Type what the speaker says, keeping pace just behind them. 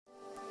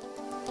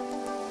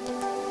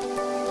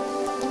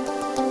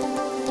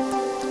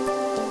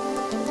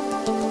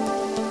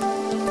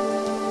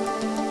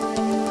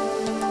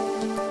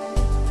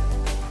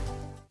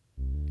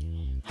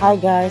Hi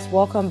guys,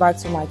 welcome back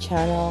to my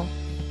channel.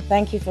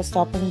 Thank you for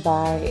stopping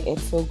by.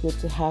 It's so good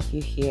to have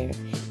you here.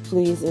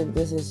 Please, if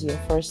this is your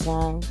first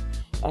time,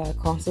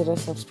 consider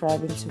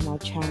subscribing to my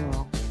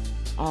channel.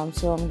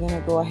 So I'm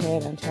gonna go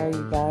ahead and tell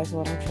you guys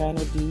what I'm trying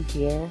to do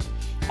here.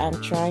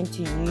 I'm trying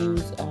to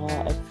use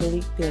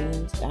acrylic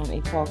paint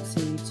and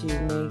epoxy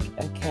to make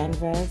a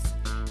canvas,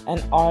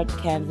 an art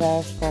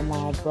canvas for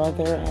my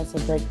brother as a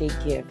birthday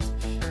gift.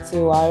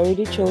 So I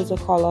already chose the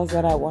colors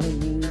that I want to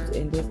use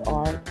in this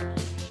art,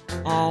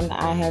 and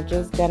I have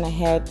just gone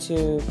ahead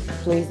to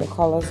place the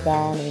colors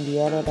down in the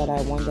order that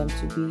I want them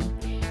to be,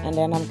 and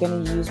then I'm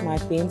going to use my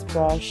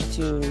paintbrush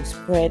to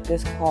spread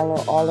this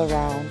color all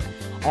around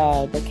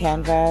the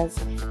canvas,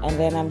 and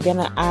then I'm going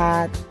to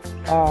add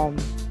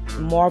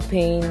more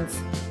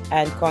paints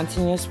and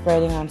continue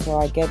spreading until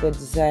I get the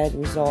desired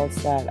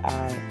results that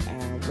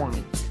I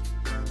want.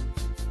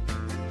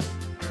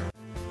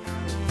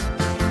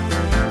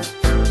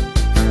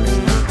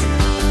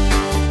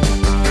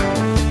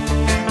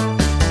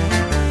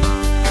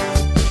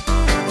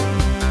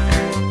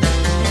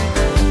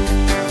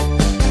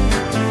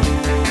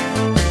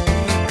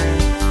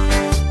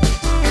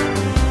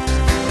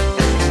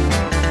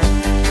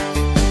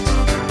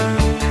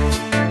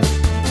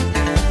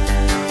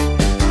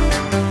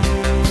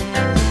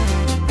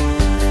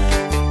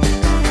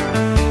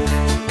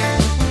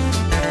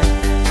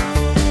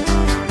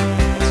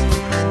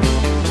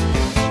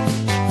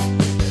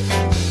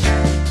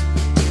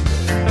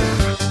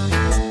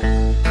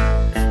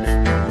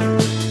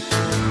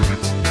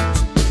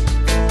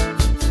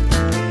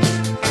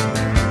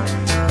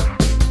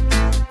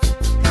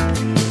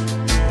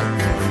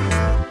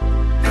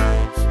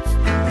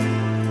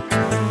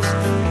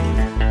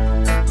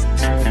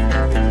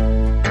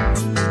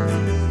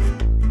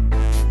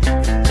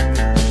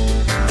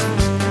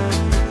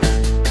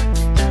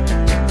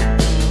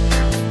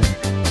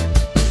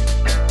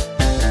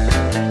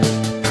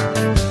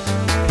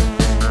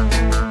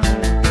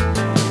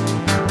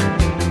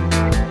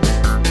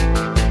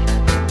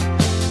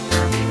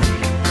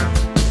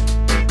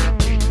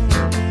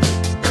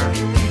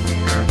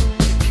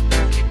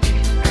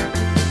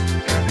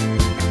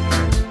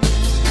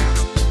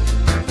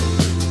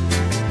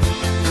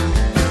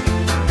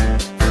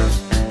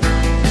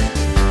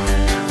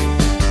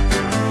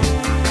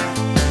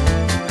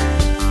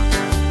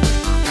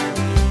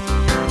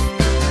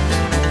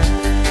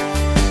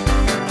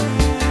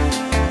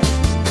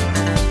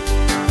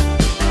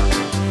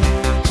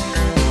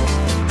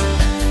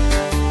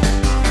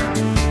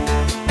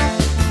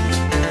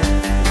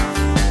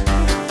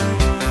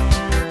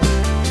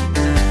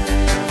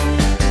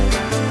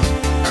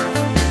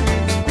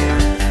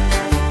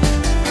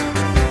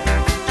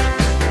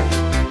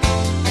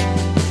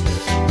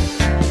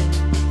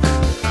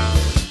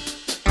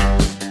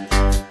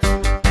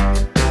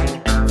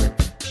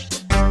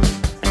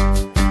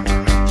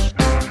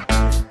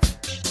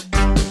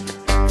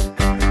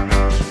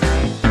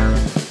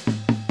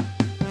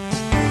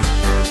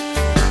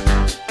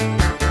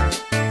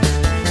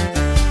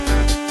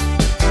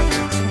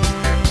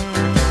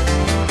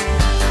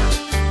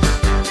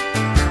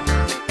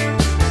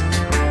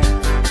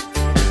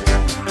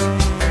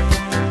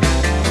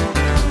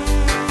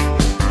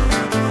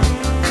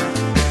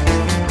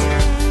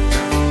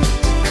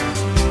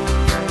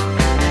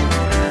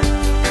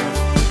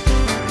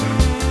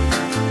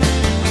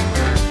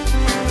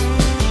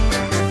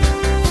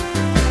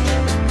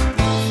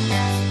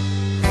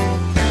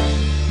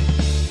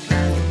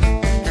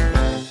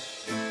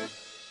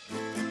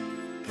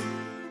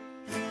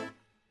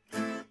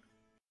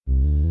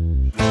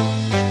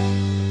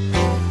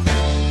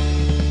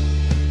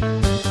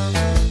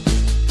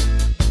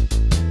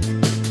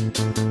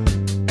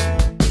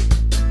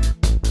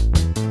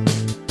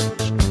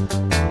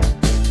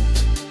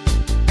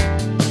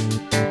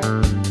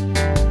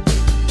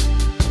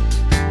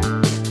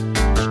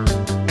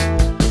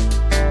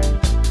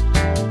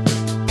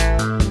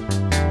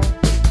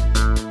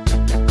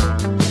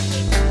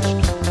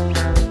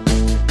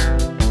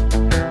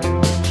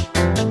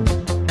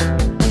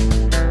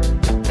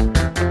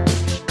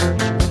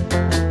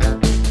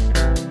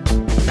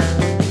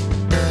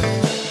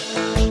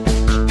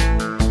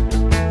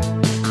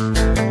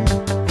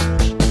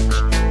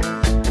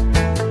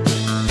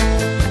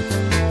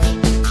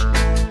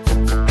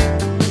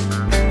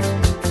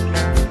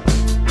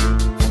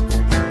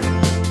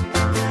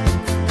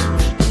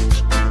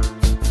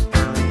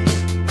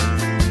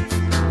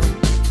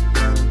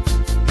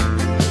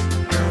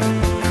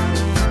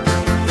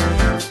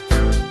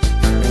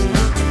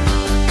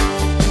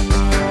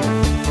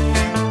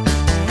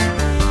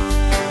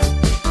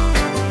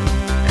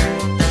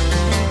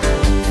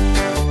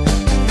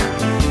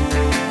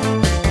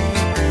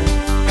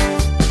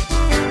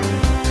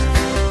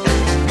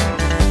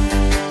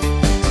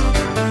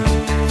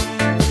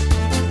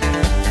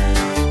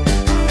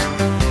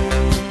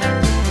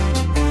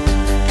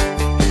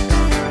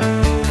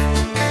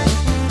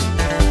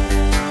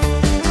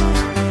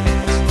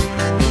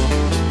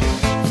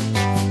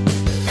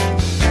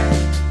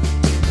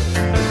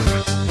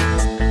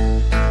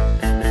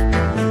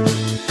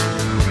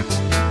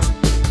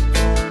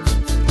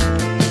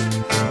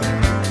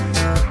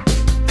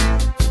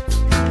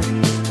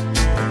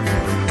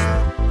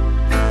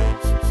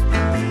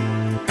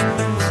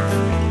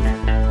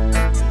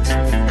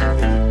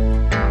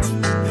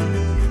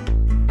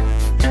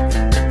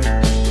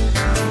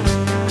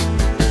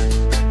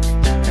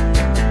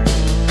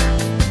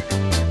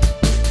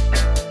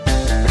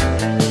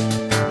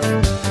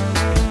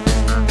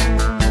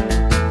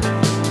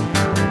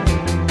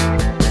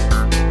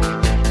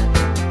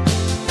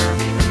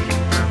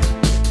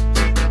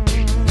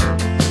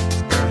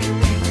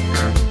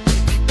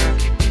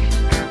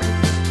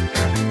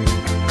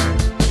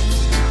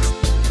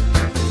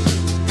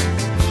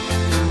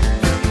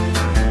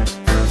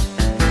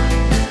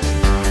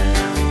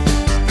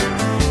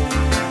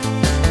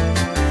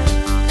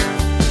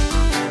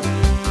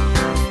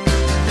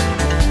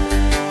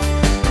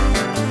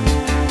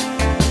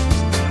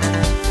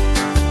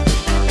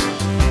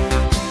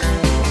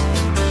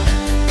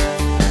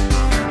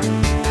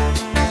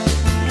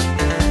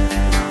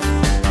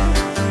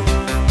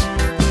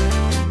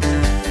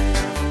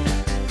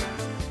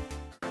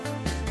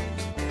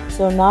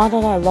 So now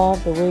that I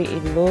love the way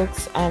it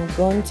looks, I'm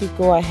going to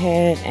go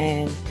ahead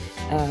and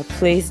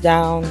place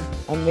down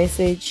a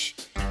message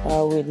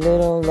with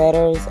little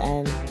letters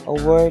and a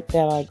word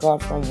that I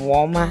got from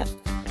Walmart.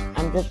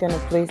 I'm just going to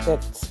place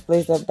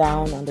that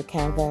down on the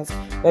canvas.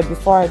 But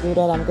before I do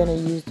that, I'm going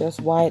to use this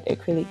white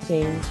acrylic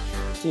paint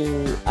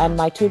and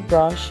my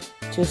toothbrush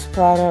to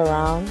splatter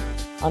around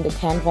on the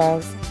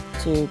canvas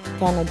to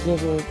kind of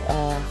give it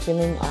a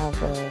feeling of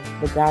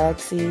the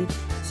galaxy.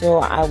 So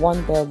I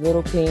want the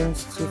little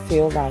paints to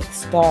feel like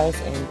stars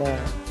in the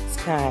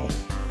sky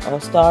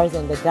or stars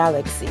in the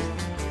galaxy.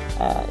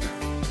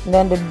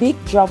 Then the big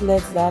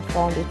droplets that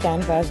fall on the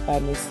canvas by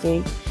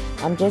mistake,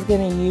 I'm just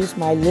going to use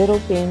my little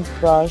paint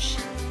brush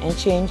and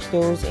change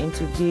those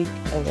into big,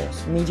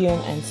 medium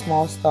and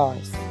small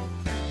stars.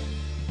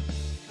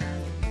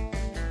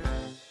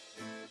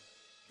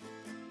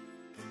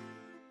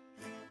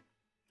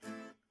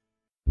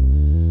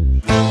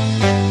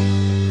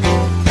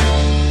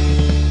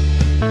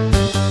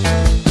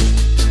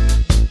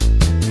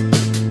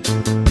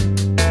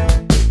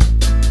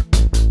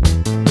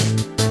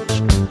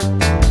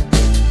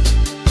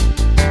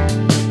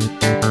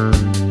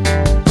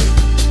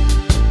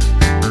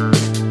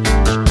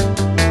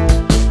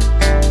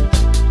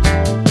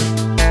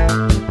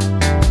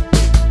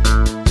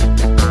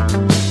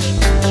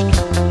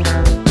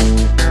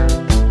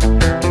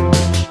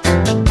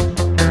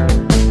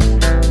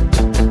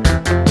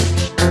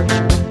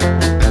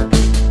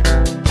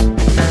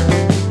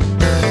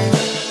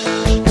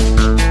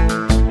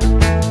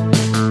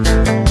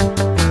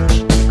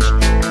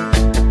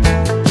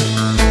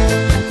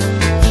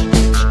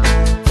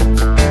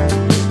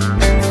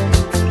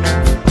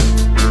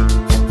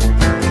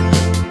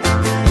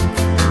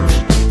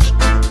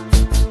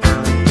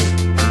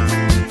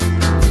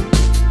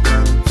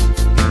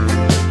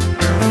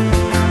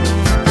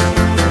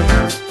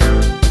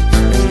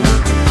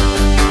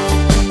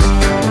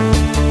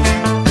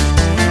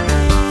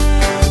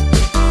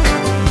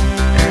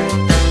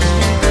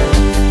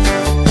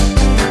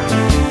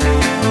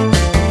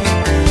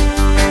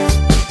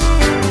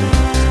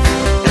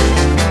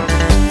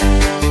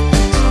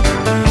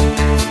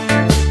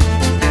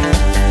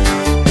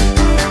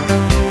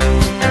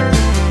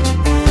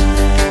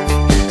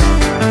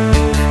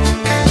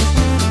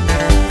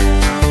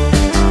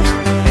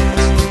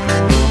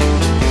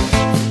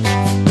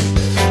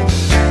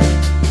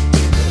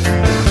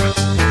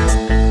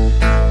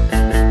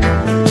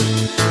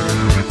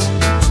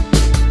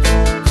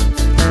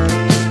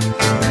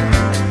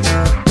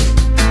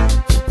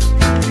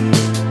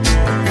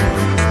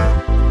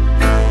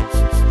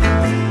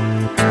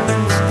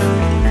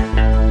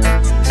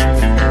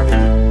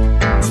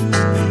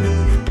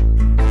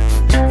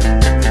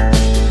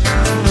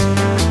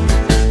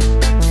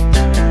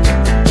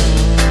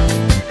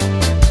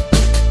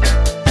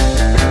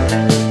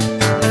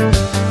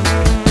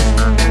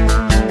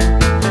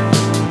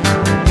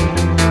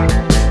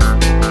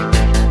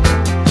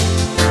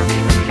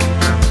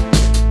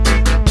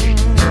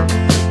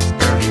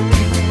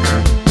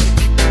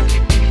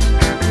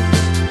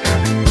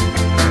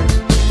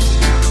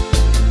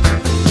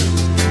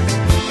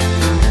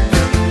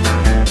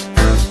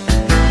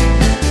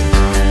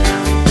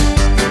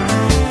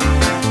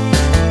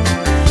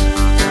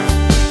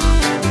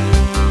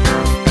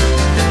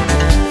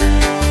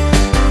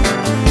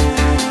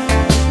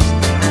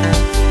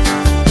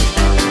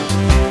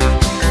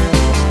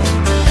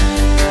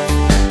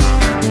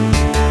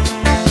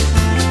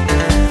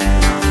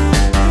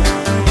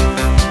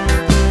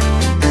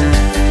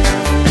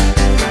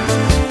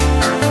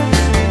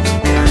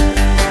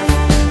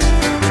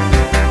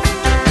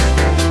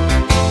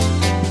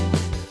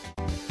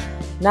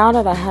 Now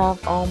that I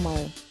have all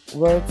my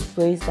words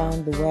placed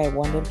down the way I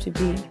want them to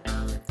be,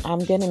 I'm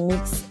gonna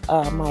mix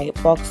my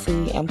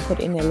epoxy and put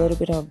in a little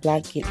bit of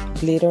black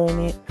glitter in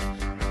it,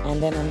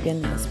 and then I'm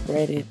gonna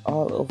spread it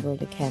all over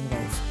the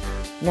canvas.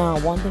 Now,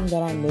 one thing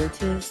that I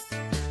noticed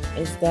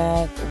is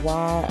that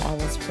while I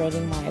was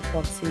spreading my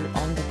epoxy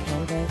on the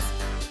canvas,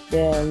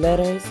 the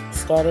letters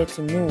started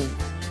to move.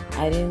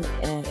 I didn't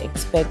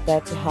expect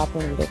that to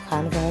happen with a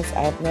canvas.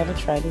 I've never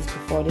tried this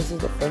before. This is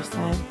the first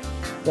time,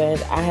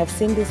 but I have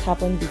seen this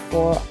happen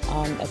before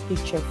on a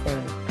picture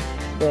frame.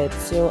 But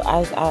so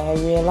as I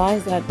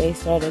realized that they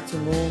started to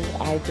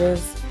move, I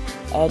just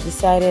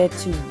decided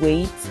to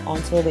wait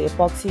until the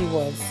epoxy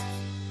was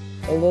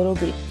a little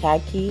bit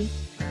tacky,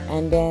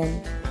 and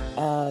then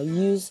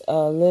use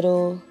a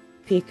little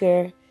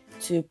picker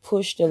to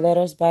push the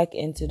letters back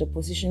into the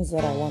positions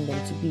that I want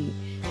them to be.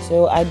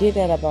 So I did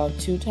that about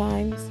 2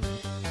 times,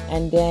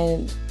 and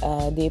then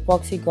the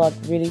epoxy got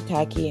really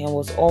tacky and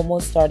was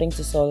almost starting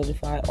to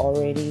solidify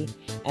already,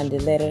 and the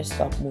letters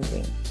stopped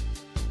moving.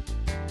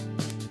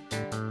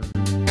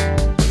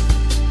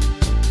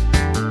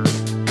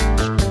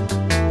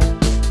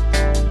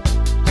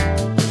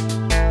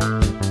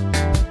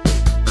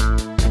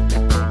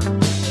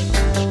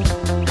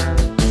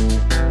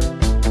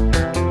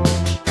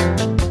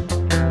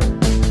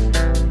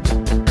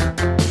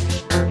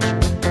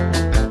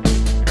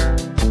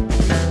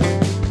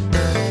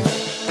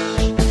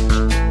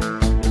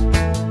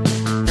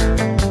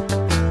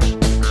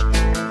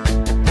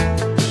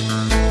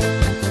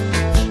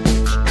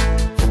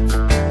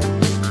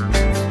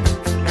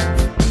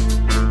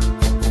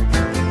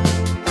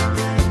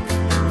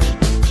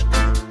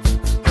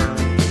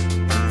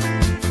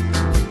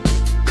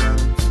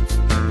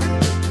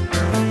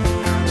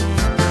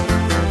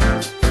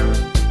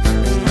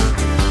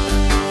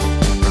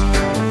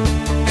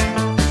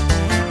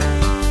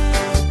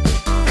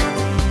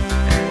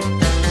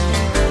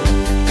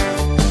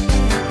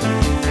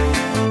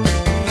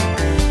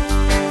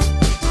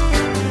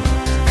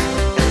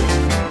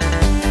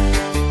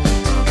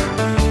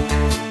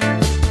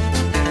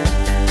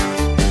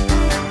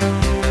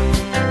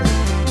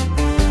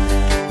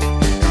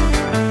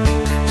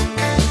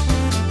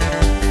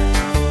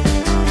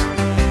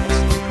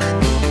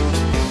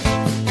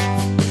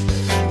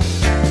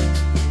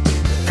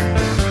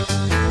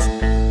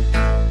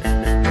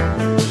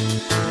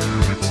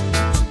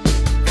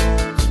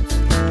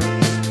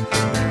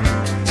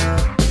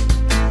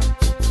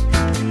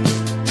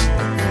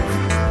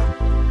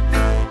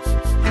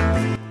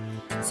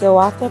 So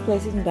after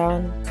placing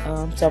down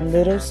some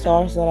little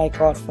stars that I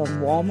got from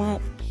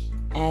Walmart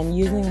and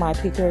using my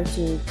picker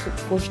to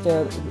push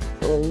the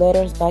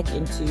letters back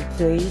into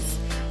place,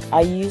 I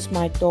used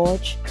my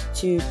torch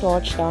to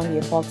torch down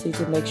the epoxy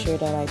to make sure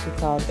that I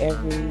took out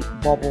every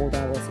bubble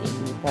that was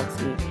in the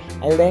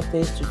epoxy. I left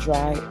this to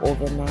dry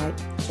overnight,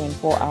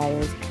 24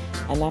 hours,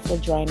 and after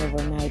drying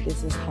overnight,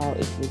 this is how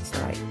it looks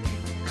like.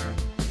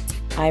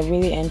 I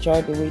really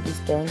enjoyed the way this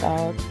turned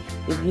out.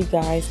 If you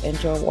guys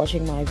enjoy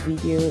watching my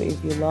video,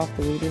 if you love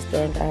the way this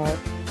turned out,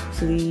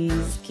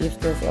 please give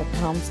this a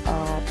thumbs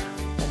up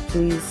and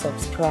please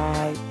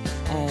subscribe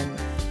and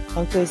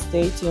please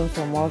stay tuned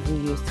for more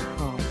videos to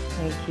come.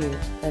 Thank you.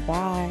 Bye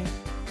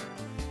bye.